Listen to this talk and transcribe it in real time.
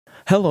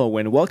Hello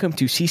and welcome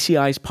to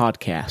CCI's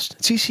podcast.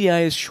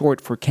 CCI is short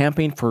for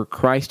Campaign for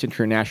Christ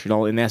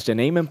International, and as the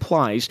name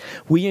implies,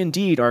 we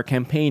indeed are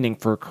campaigning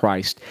for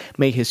Christ.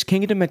 May His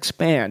kingdom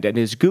expand and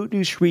His good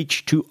news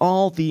reach to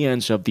all the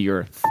ends of the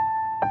earth.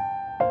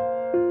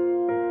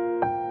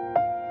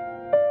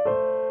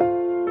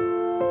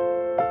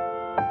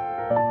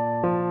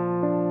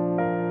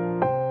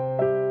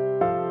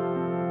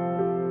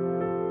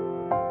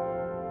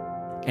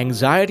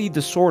 Anxiety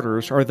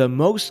disorders are the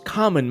most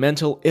common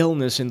mental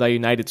illness in the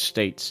United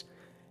States,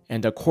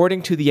 and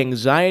according to the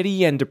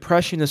Anxiety and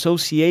Depression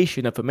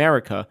Association of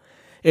America,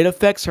 it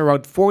affects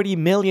around 40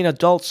 million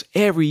adults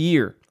every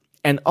year,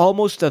 and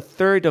almost a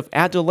third of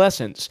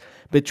adolescents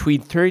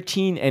between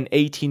 13 and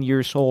 18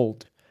 years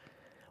old.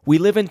 We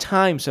live in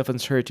times of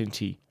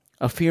uncertainty,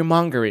 of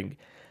fear-mongering,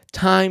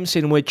 times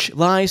in which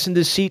lies and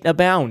deceit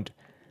abound,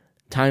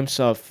 times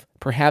of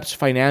perhaps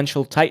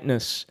financial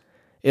tightness,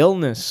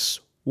 illness,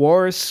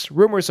 wars,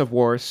 rumors of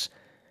wars,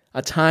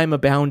 a time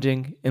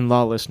abounding in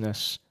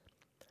lawlessness.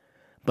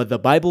 But the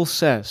Bible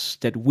says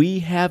that we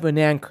have an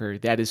anchor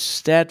that is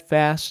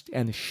steadfast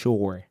and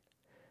sure.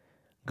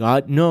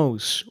 God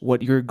knows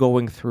what you're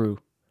going through.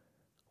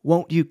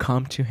 Won't you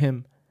come to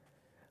Him?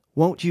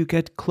 Won't you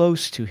get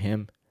close to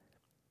Him?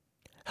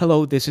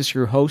 Hello, this is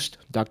your host,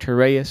 Dr.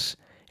 Reyes,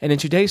 and in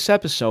today's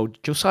episode,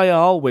 Josiah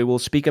Alway will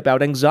speak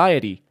about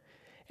anxiety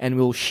and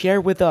will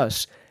share with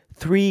us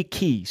 3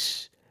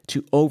 keys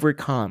to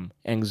overcome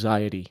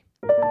anxiety.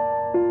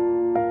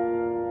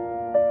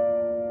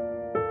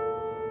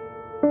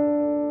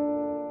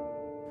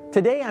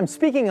 Today I'm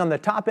speaking on the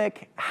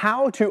topic,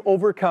 how to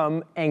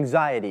overcome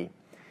anxiety.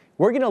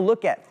 We're going to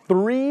look at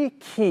 3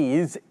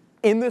 keys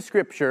in the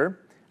scripture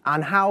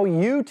on how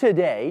you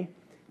today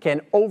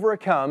can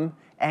overcome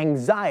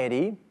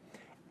anxiety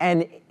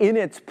and in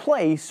its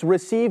place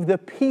receive the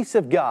peace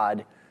of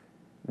God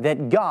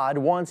that God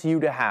wants you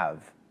to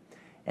have.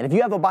 And if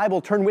you have a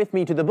Bible, turn with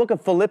me to the book of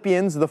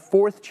Philippians, the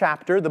 4th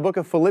chapter. The book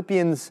of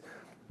Philippians,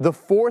 the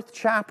 4th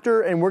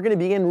chapter, and we're going to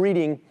begin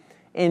reading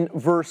in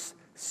verse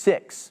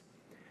 6.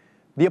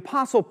 The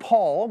Apostle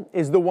Paul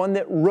is the one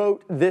that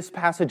wrote this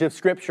passage of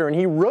Scripture, and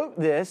he wrote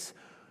this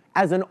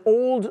as an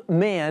old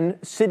man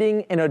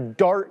sitting in a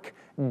dark,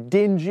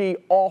 dingy,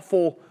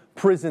 awful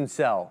prison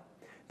cell.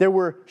 There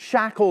were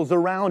shackles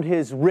around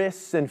his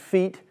wrists and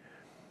feet.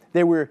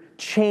 There were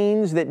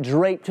chains that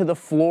draped to the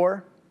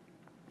floor.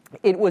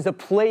 It was a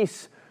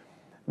place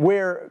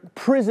where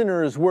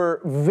prisoners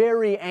were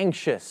very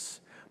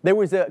anxious. There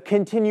was a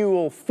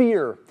continual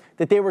fear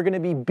that they were going to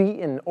be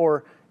beaten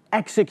or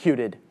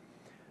executed.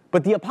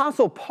 But the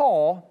Apostle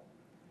Paul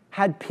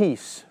had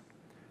peace,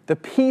 the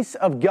peace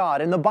of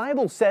God. And the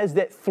Bible says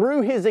that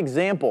through his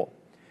example,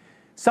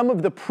 some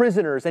of the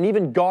prisoners and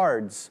even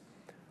guards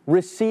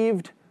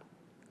received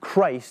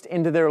Christ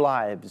into their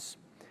lives.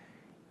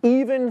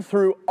 Even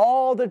through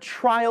all the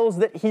trials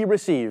that he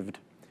received,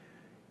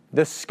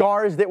 the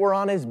scars that were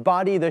on his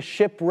body, the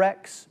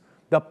shipwrecks,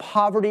 the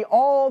poverty,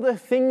 all the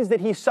things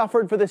that he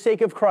suffered for the sake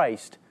of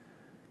Christ,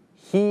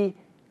 he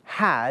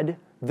had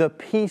the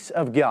peace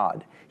of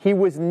God. He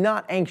was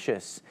not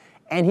anxious.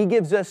 And he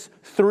gives us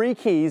 3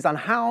 keys on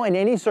how in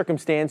any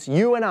circumstance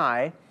you and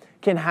I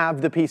can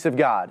have the peace of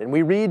God. And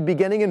we read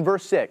beginning in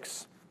verse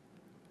 6.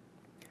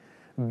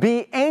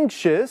 Be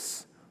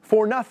anxious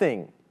for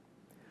nothing,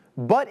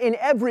 but in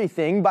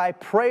everything by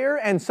prayer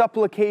and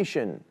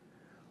supplication,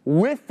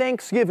 with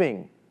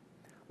thanksgiving,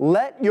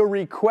 let your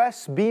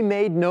requests be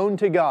made known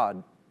to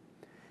God.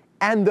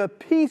 And the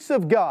peace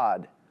of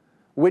God,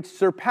 which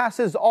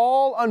surpasses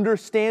all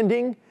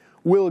understanding,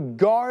 will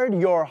guard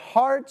your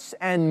hearts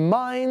and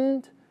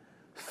mind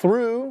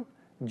through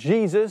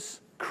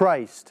Jesus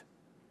Christ.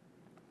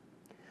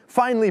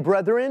 Finally,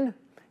 brethren,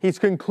 he's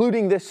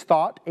concluding this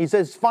thought. He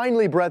says,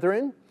 finally,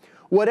 brethren,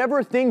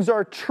 whatever things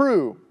are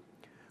true,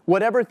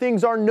 whatever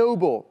things are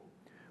noble,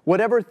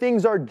 whatever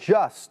things are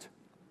just,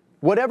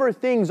 whatever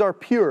things are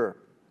pure,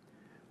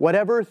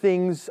 whatever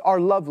things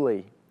are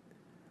lovely,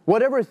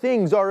 whatever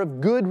things are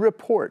of good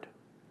report,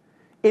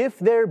 if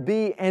there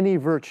be any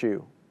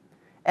virtue,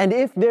 and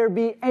if there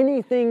be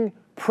anything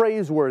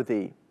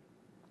praiseworthy,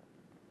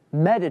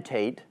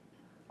 meditate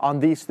on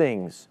these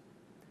things.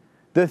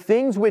 The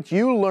things which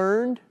you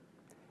learned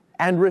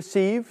and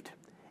received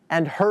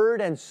and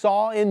heard and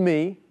saw in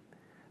me,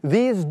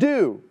 these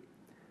do,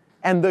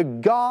 and the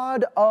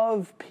God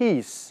of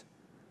peace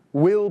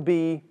will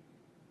be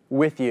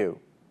with you.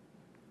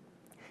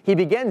 He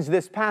begins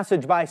this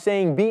passage by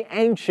saying, be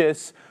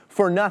anxious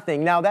for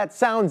nothing. Now that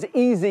sounds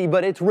easy,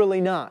 but it's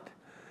really not.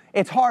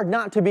 It's hard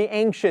not to be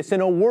anxious in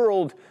a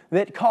world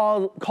that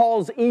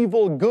calls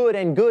evil good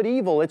and good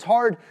evil. It's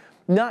hard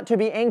not to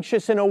be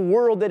anxious in a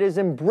world that is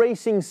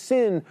embracing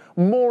sin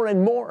more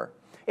and more.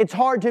 It's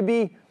hard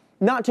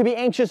not to be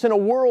anxious in a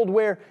world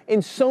where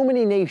in so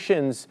many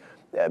nations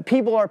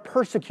people are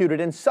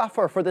persecuted and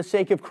suffer for the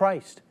sake of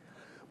Christ.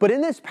 But in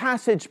this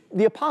passage,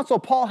 the Apostle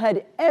Paul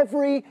had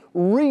every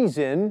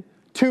reason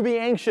to be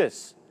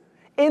anxious.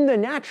 In the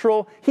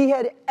natural, he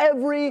had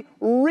every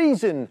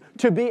reason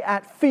to be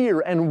at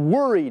fear and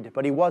worried,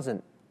 but he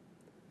wasn't.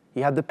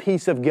 He had the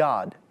peace of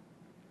God.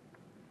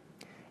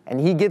 And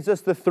he gives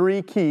us the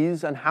 3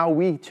 keys on how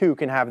we too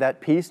can have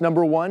that peace.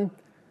 Number 1,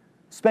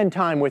 spend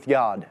time with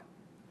God.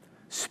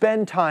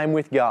 Spend time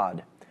with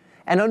God.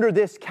 And under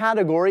this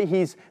category,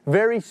 he's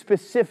very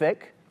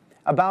specific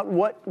about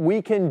what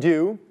we can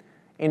do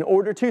in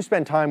order to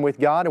spend time with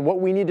God and what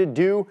we need to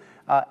do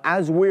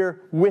as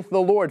we're with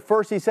the Lord.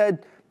 First, he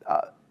said,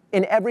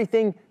 in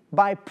everything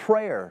by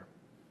prayer.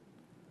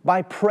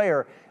 By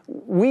prayer.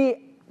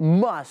 We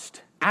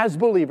must, as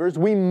believers,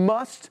 we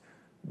must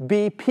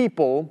be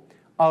people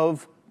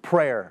of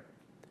prayer.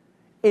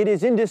 It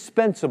is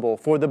indispensable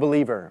for the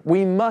believer.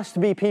 We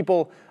must be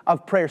people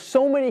of prayer.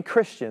 So many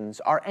Christians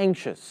are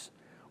anxious,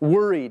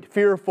 worried,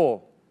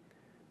 fearful,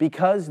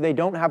 because they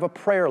don't have a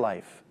prayer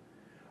life.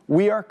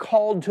 We are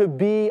called to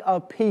be a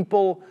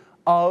people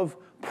of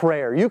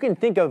prayer. You can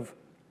think of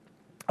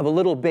a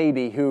little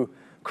baby who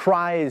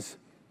cries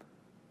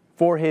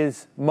for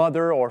his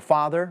mother or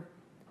father,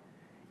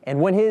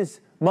 and when his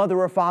mother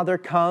or father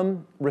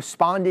come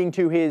responding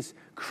to his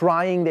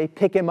crying, they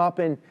pick him up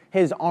in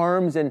his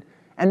arms and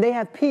they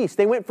have peace.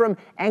 They went from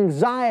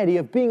anxiety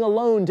of being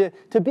alone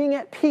to being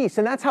at peace.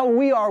 And that's how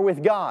we are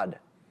with God.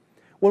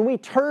 When we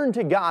turn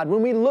to God,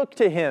 when we look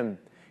to Him,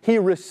 He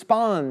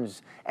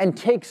responds and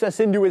takes us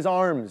into His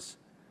arms.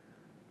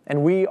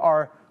 And we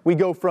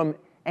go from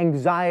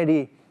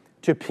anxiety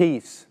to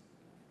peace.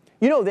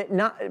 You know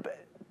that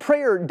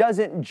prayer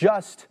doesn't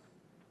just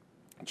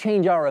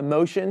change our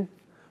emotion.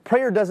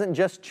 Prayer doesn't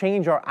just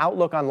change our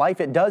outlook on life.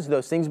 It does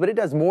those things, but it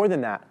does more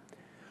than that.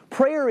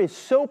 Prayer is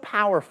so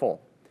powerful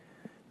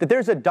that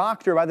there's a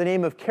doctor by the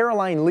name of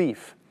Caroline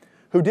Leaf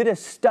who did a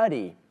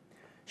study.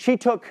 She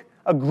took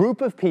a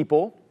group of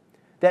people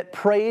that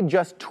prayed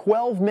just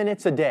 12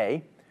 minutes a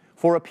day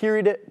for a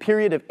period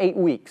of 8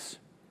 weeks.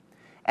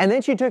 And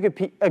then she took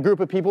a group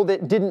of people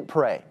that didn't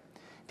pray.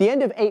 At the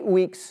end of 8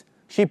 weeks,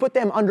 she put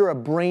them under a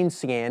brain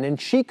scan, and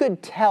she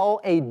could tell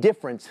a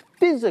difference,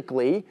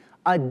 physically,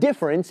 a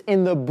difference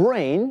in the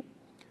brain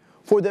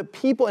for the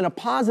people in a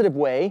positive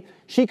way.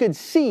 She could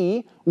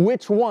see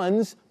which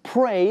ones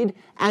prayed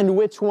and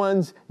which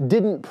ones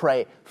didn't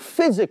pray.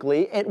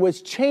 Physically, it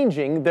was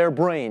changing their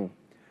brain.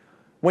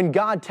 When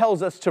God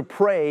tells us to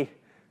pray,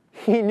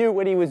 He knew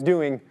what He was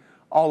doing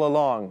all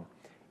along.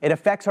 It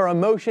affects our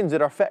emotions,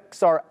 it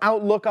affects our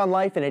outlook on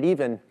life, and it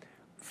even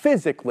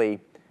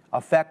physically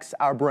affects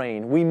our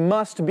brain. We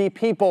must be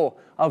people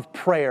of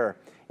prayer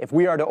if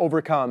we are to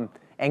overcome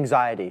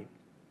anxiety.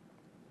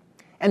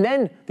 And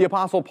then the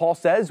Apostle Paul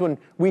says when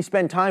we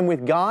spend time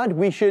with God,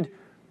 we should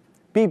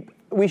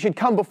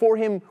come before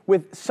Him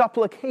with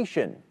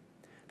supplication.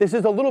 This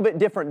is a little bit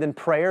different than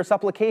prayer.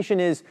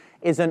 Supplication is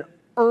an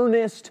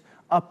earnest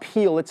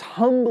appeal. It's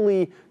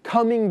humbly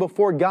coming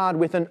before God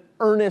with an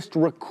earnest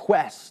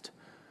request,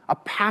 a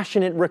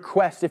passionate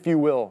request, if you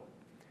will.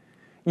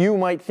 You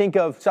might think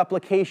of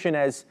supplication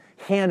as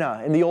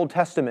Hannah in the Old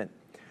Testament,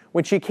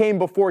 when she came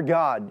before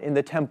God in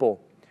the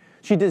temple.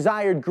 She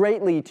desired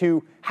greatly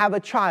to have a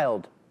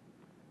child,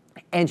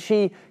 and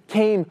she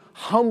came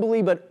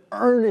humbly but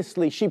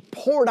earnestly. She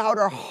poured out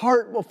her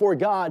heart before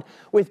God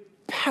with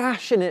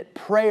passionate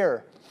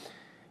prayer.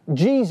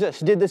 Jesus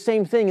did the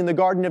same thing in the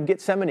Garden of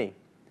Gethsemane.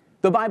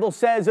 The Bible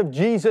says of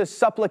Jesus'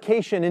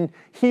 supplication in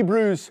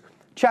Hebrews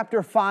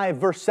chapter 5,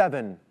 verse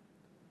 7,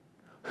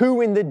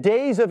 who in the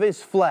days of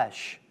His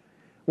flesh,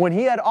 when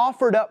He had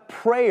offered up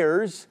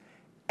prayers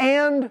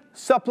and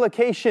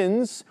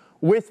supplications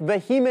with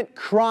vehement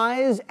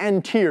cries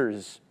and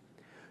tears,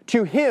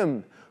 to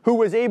Him who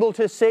was able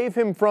to save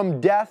Him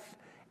from death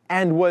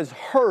and was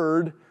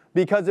heard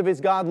because of His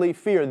godly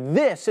fear.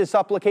 This is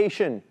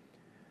supplication.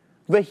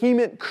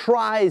 Vehement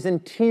cries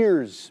and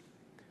tears.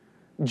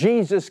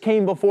 Jesus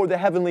came before the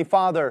Heavenly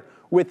Father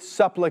with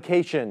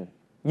supplication.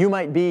 You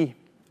might be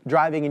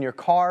driving in your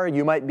car.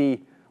 You might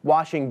be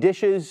washing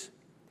dishes.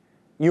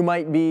 You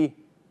might be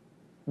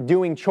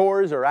doing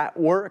chores or at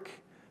work.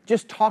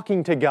 Just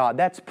talking to God.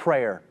 That's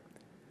prayer.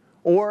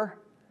 Or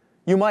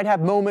you might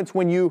have moments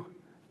when you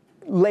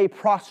lay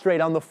prostrate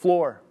on the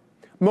floor.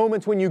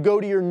 Moments when you go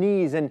to your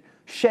knees and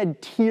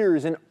shed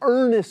tears and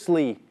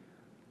earnestly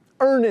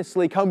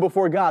come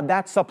before God.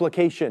 That's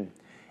supplication.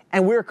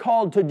 And we're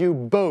called to do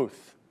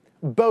both.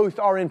 Both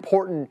are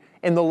important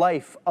in the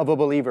life of a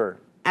believer.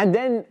 And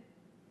then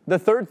the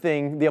third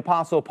thing the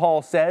Apostle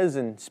Paul says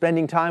in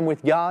spending time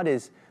with God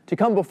is to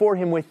come before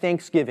Him with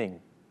thanksgiving.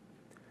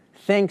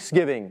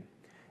 Thanksgiving.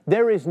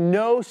 There is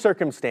no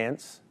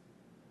circumstance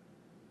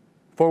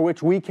for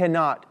which we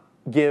cannot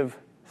give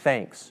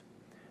thanks.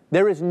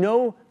 There is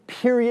no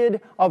period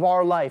of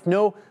our life,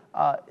 no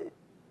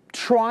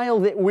trial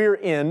that we're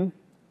in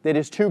that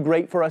is too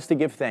great for us to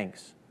give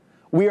thanks.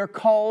 We are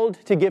called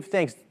to give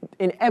thanks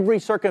in every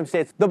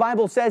circumstance. The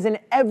Bible says, in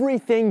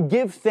everything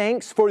give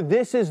thanks, for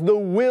this is the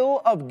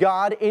will of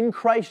God in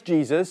Christ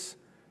Jesus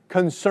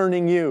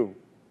concerning you.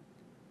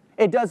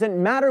 It doesn't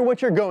matter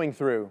what you're going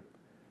through.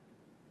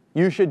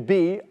 You should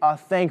be a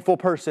thankful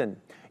person.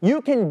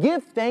 You can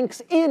give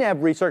thanks in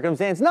every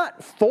circumstance,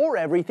 not for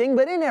everything,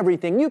 but in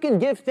everything. You can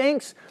give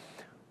thanks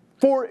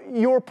for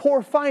your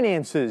poor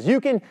finances.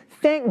 You can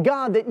thank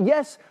God that,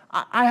 yes,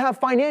 I have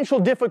financial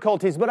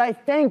difficulties, but I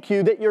thank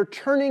you that you're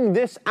turning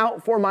this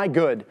out for my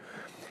good.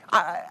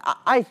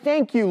 I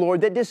thank you,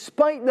 Lord, that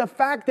despite the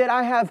fact that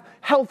I have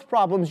health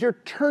problems, you're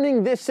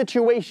turning this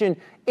situation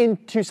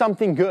into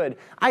something good.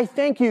 I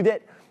thank you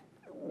that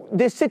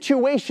this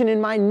situation in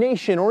my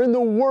nation or in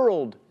the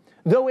world,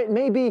 though it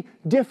may be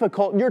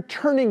difficult, you're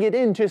turning it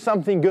into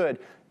something good.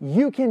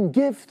 You can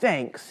give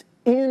thanks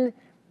in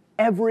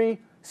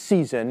every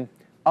season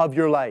of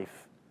your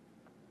life.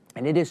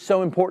 And it is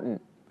so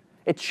important.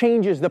 It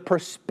changes the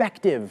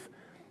perspective.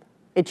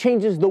 It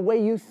changes the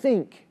way you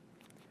think.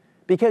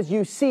 Because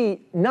you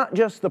see not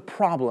just the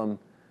problem,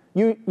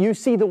 you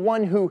see the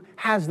one who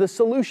has the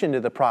solution to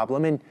the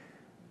problem, and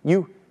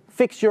you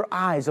fix your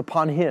eyes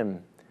upon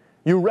Him.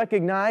 You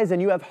recognize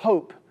and you have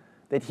hope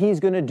that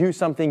He's going to do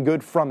something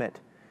good from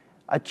it.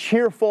 A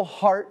cheerful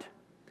heart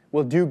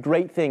will do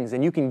great things,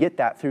 and you can get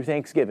that through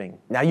thanksgiving.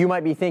 Now you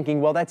might be thinking,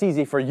 well, that's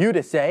easy for you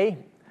to say.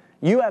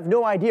 You have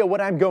no idea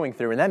what I'm going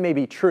through, and that may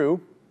be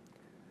true.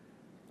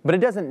 But it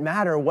doesn't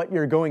matter what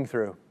you're going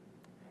through.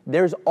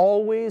 There's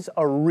always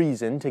a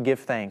reason to give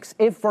thanks,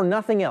 if for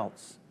nothing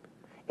else.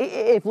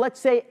 If, let's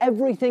say,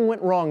 everything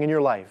went wrong in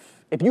your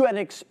life, if you had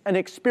an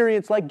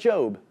experience like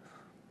Job,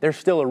 there's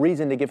still a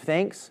reason to give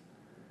thanks.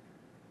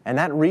 And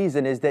that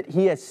reason is that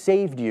He has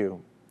saved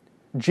you.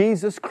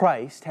 Jesus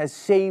Christ has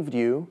saved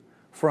you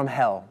from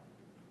hell.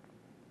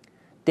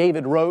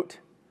 David wrote,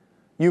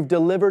 "You've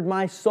delivered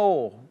my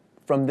soul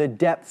from the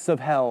depths of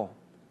hell."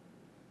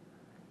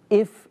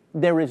 If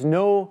there is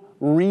no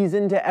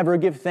reason to ever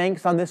give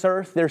thanks on this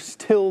earth, there's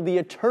still the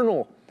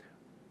eternal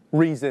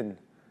reason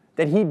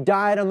that He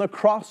died on the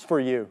cross for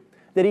you,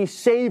 that He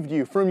saved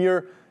you from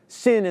your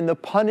sin and the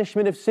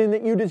punishment of sin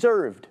that you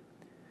deserved.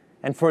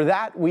 And for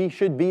that, we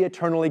should be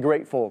eternally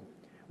grateful.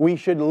 We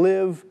should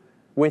live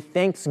with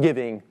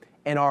thanksgiving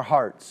in our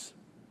hearts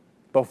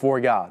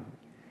before God.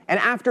 And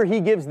after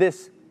He gives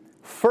this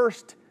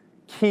first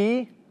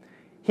key,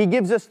 He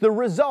gives us the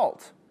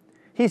result.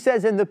 He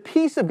says, in the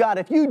peace of God,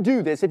 if you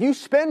do this, if you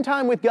spend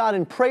time with God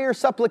in prayer,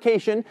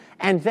 supplication,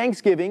 and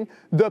thanksgiving,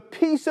 the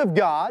peace of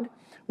God,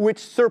 which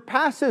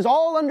surpasses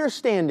all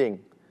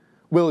understanding,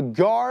 will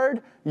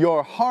guard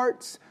your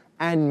hearts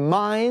and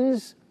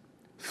minds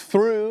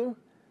through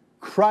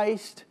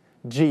Christ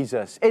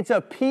Jesus. It's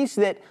a peace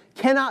that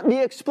cannot be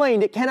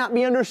explained. It cannot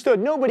be understood.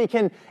 Nobody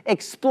can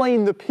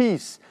explain the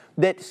peace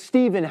that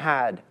Stephen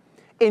had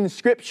in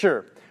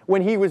Scripture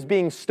when he was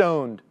being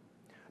stoned.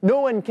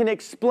 No one can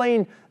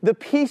explain the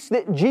peace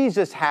that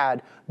Jesus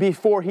had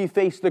before He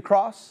faced the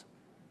cross.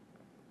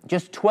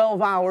 Just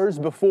 12 hours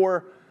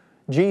before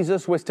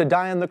Jesus was to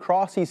die on the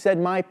cross, He said,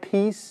 "My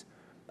peace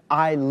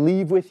I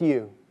leave with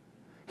you."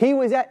 He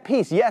was at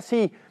peace. Yes,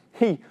 he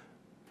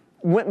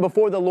went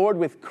before the Lord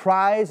with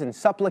cries and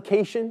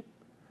supplication.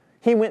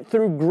 He went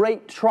through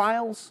great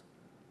trials.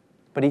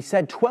 But He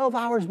said 12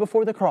 hours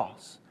before the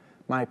cross,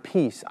 "My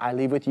peace I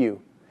leave with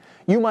you."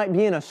 You might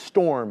be in a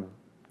storm.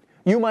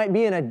 You might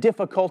be in a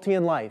difficulty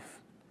in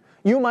life.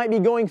 You might be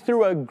going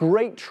through a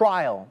great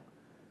trial.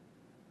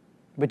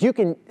 But you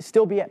can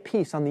still be at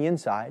peace on the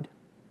inside.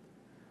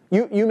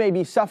 You may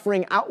be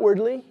suffering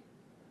outwardly,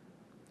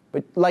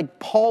 but like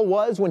Paul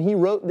was when he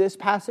wrote this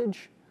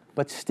passage,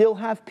 but still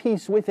have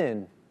peace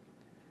within.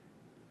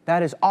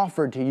 That is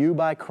offered to you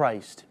by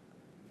Christ.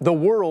 The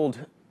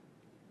world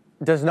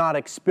does not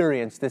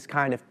experience this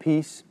kind of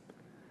peace.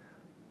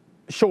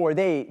 Sure,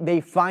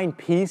 they find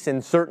peace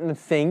in certain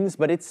things,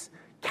 but it's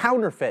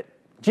counterfeit.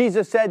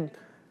 Jesus said,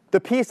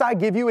 "The peace I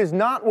give you is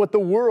not what the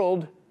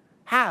world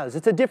has."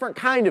 It's a different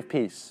kind of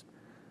peace.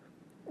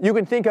 You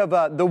can think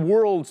of the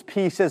world's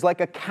peace as like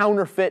a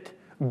counterfeit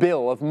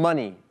bill of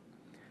money.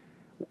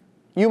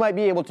 You might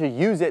be able to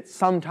use it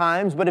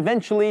sometimes, but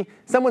eventually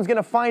someone's going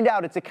to find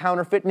out it's a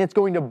counterfeit and it's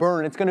going to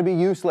burn. It's going to be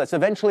useless.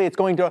 Eventually it's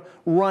going to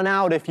run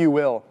out, if you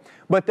will.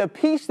 But the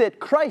peace that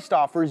Christ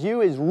offers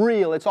you is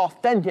real. It's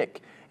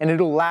authentic, and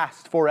it'll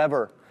last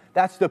forever.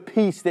 That's the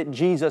peace that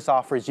Jesus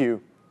offers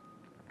you.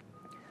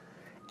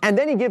 And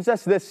then He gives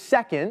us the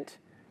second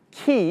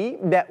key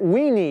that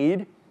we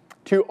need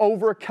to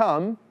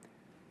overcome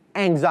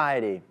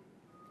anxiety.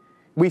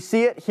 We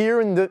see it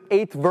here in the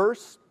 8th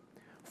verse.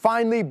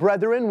 "Finally,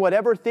 brethren,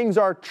 whatever things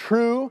are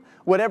true,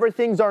 whatever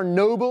things are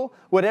noble,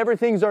 whatever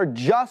things are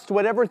just,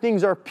 whatever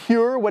things are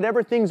pure,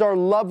 whatever things are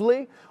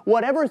lovely,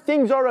 whatever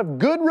things are of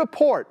good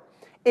report,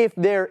 if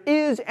there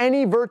is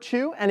any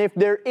virtue and if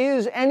there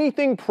is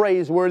anything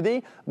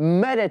praiseworthy,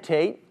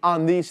 meditate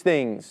on these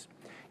things."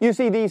 You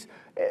see,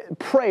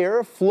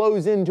 prayer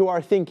flows into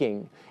our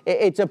thinking.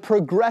 It's a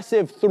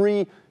progressive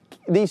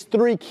these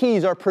three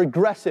keys are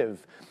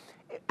progressive.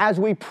 As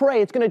we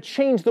pray, it's going to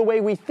change the way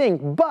we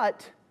think,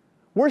 but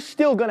we're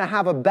still going to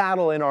have a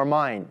battle in our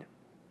mind.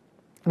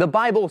 The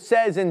Bible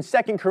says in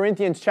 2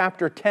 Corinthians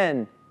chapter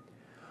 10,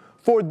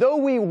 "For though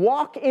we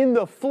walk in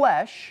the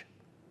flesh,"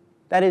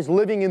 that is,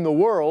 living in the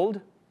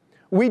world,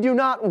 "we do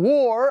not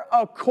war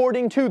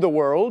according to the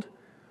world.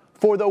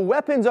 For the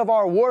weapons of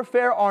our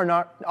warfare are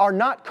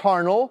not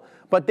carnal,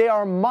 but they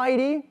are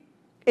mighty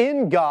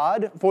in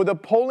God for the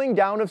pulling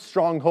down of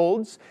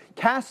strongholds,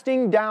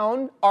 casting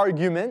down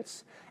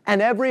arguments,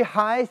 and every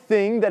high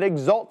thing that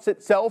exalts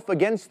itself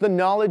against the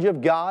knowledge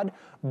of God,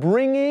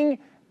 bringing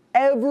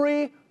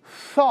every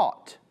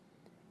thought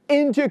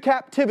into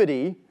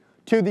captivity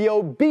to the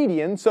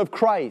obedience of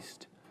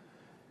Christ.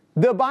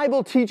 The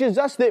Bible teaches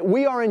us that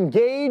we are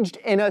engaged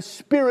in a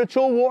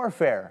spiritual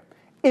warfare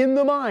in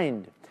the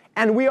mind,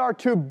 and we are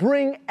to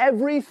bring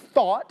every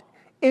thought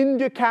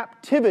into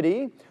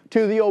captivity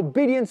to the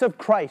obedience of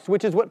Christ,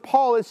 which is what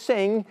Paul is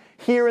saying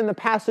here in the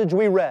passage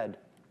we read.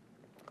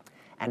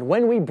 And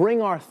when we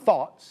bring our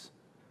thoughts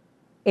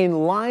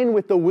in line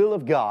with the will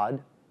of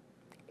God,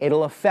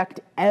 it'll affect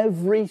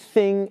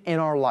everything in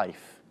our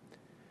life.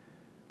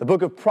 The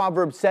book of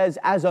Proverbs says,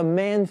 "As a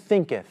man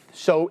thinketh,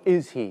 so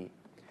is he."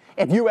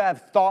 If you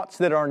have thoughts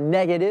that are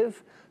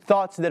negative,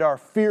 thoughts that are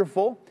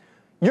fearful,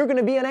 you're going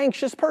to be an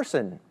anxious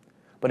person.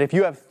 But if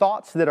you have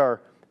thoughts that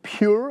are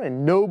pure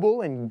and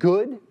noble and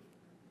good,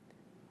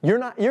 you're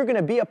going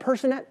to be a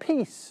person at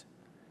peace.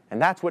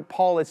 And that's what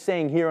Paul is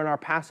saying here in our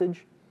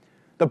passage.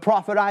 The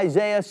prophet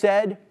Isaiah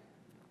said,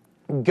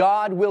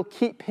 God will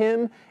keep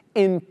him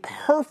in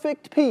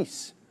perfect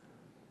peace,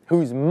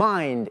 whose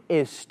mind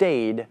is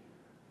stayed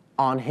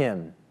on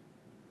him.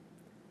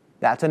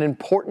 That's an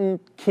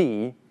important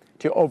key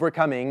to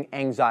overcoming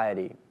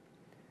anxiety.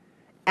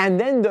 And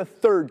then the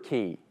third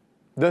key.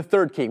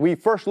 We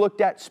first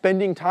looked at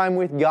spending time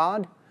with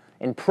God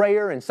in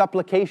prayer and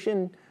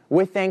supplication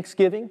with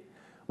thanksgiving.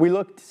 We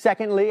looked,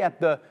 secondly,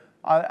 at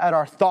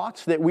our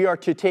thoughts, that we are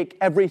to take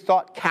every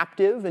thought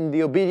captive in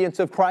the obedience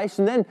of Christ.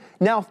 And then,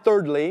 now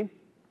thirdly,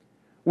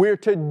 we're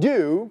to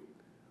do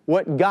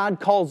what God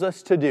calls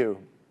us to do.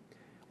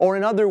 Or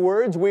in other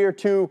words, we are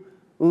to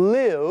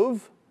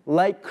live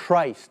like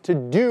Christ, to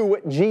do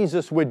what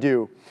Jesus would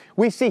do.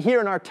 We see here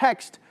in our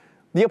text,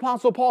 the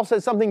Apostle Paul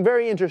says something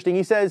very interesting.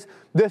 He says,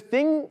 "The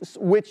things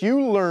which you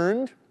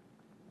learned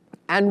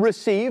and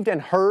received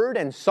and heard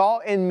and saw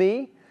in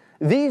me,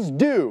 these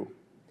do,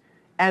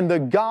 and the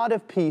God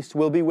of peace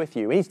will be with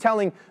you." He's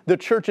telling the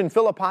church in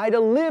Philippi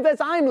to live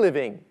as I'm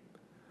living.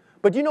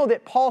 But you know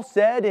that Paul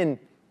said in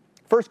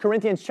 1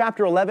 Corinthians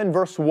chapter 11,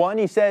 verse 1,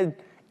 he said,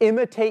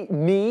 "Imitate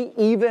me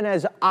even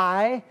as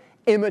I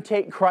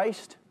imitate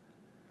Christ."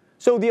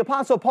 So the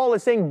Apostle Paul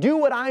is saying, do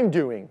what I'm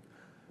doing.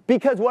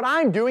 Because what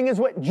I'm doing is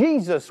what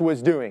Jesus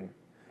was doing.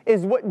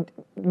 Is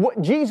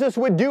what Jesus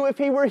would do if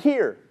he were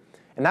here.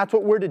 And that's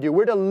what we're to do.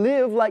 We're to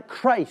live like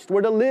Christ.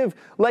 We're to live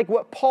like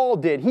what Paul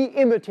did. He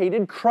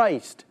imitated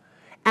Christ.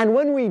 And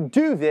when we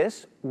do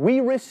this, we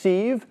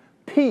receive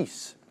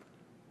peace.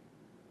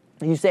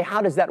 And you say,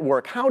 how does that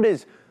work? How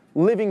does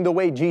living the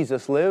way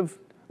Jesus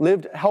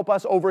lived help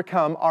us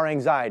overcome our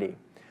anxiety?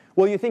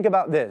 Well, you think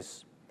about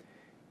this.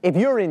 If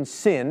you're in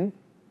sin,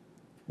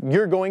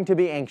 you're going to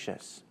be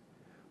anxious.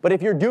 But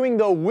if you're doing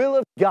the will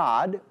of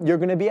God, you're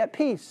going to be at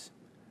peace.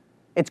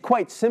 It's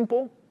quite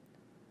simple.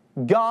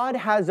 God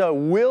has a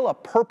will, a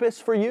purpose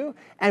for you.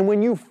 And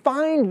when you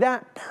find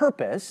that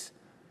purpose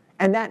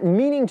and that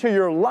meaning to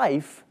your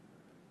life,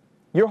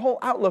 your whole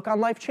outlook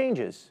on life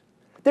changes.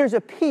 There's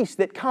a peace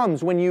that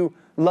comes when you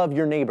love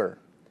your neighbor.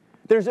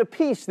 There's a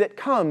peace that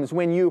comes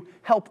when you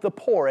help the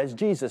poor as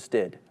Jesus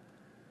did.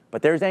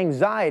 But there's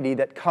anxiety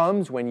that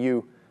comes when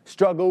you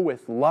struggle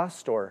with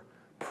lust or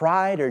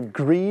pride or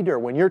greed, or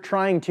when you're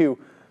trying to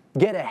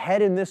get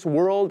ahead in this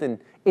world and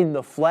in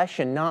the flesh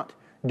and not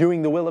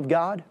doing the will of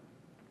God.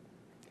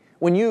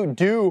 When you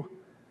do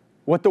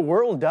what the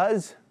world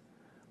does,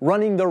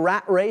 running the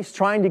rat race,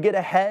 trying to get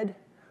ahead,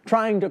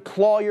 trying to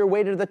claw your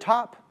way to the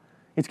top,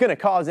 it's going to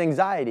cause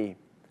anxiety.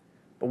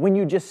 But when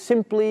you just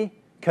simply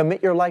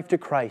commit your life to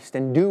Christ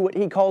and do what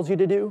he calls you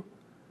to do,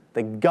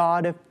 the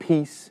God of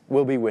peace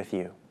will be with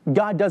you.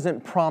 God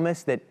doesn't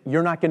promise that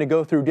you're not going to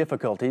go through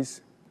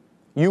difficulties.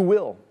 You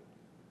will.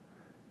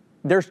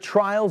 There's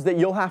trials that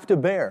you'll have to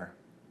bear.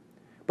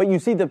 But you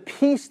see, the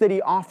peace that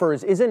he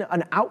offers isn't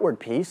an outward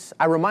peace.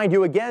 I remind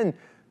you again,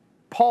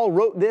 Paul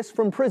wrote this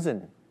from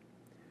prison.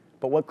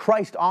 But what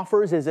Christ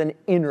offers is an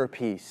inner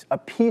peace, a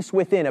peace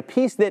within, a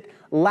peace that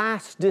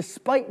lasts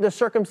despite the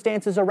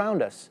circumstances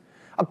around us,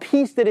 a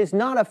peace that is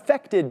not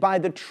affected by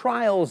the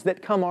trials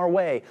that come our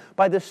way,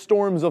 by the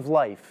storms of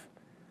life.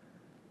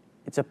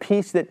 It's a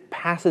peace that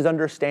passes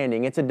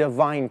understanding. It's a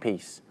divine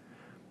peace.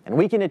 And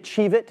we can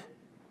achieve it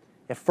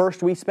if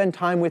first we spend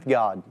time with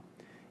God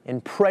in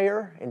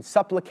prayer, in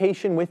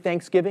supplication with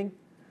thanksgiving.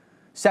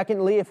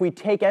 Secondly, if we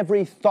take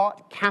every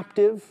thought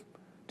captive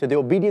to the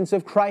obedience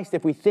of Christ,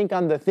 if we think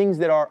on the things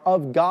that are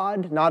of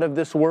God, not of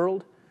this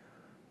world.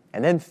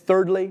 And then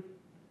thirdly,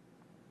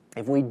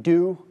 if we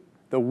do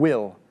the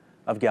will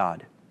of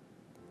God.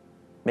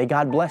 May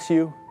God bless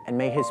you, and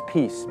may his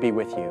peace be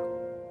with you.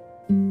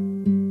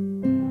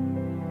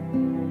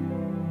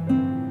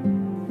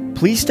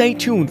 Please stay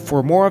tuned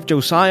for more of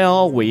Josiah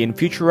Alway in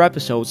future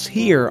episodes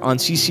here on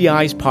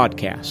CCI's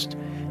podcast.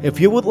 If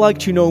you would like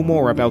to know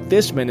more about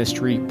this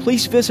ministry,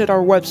 please visit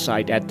our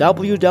website at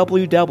www.cci.life.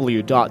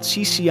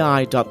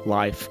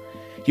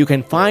 You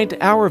can find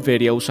our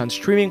videos on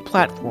streaming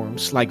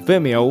platforms like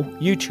Vimeo,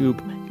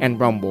 YouTube, and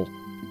Rumble.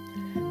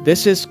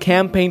 This is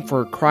Campaign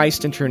for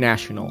Christ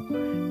International,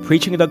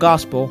 preaching the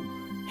gospel,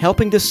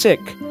 helping the sick,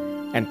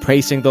 and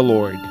praising the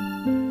Lord.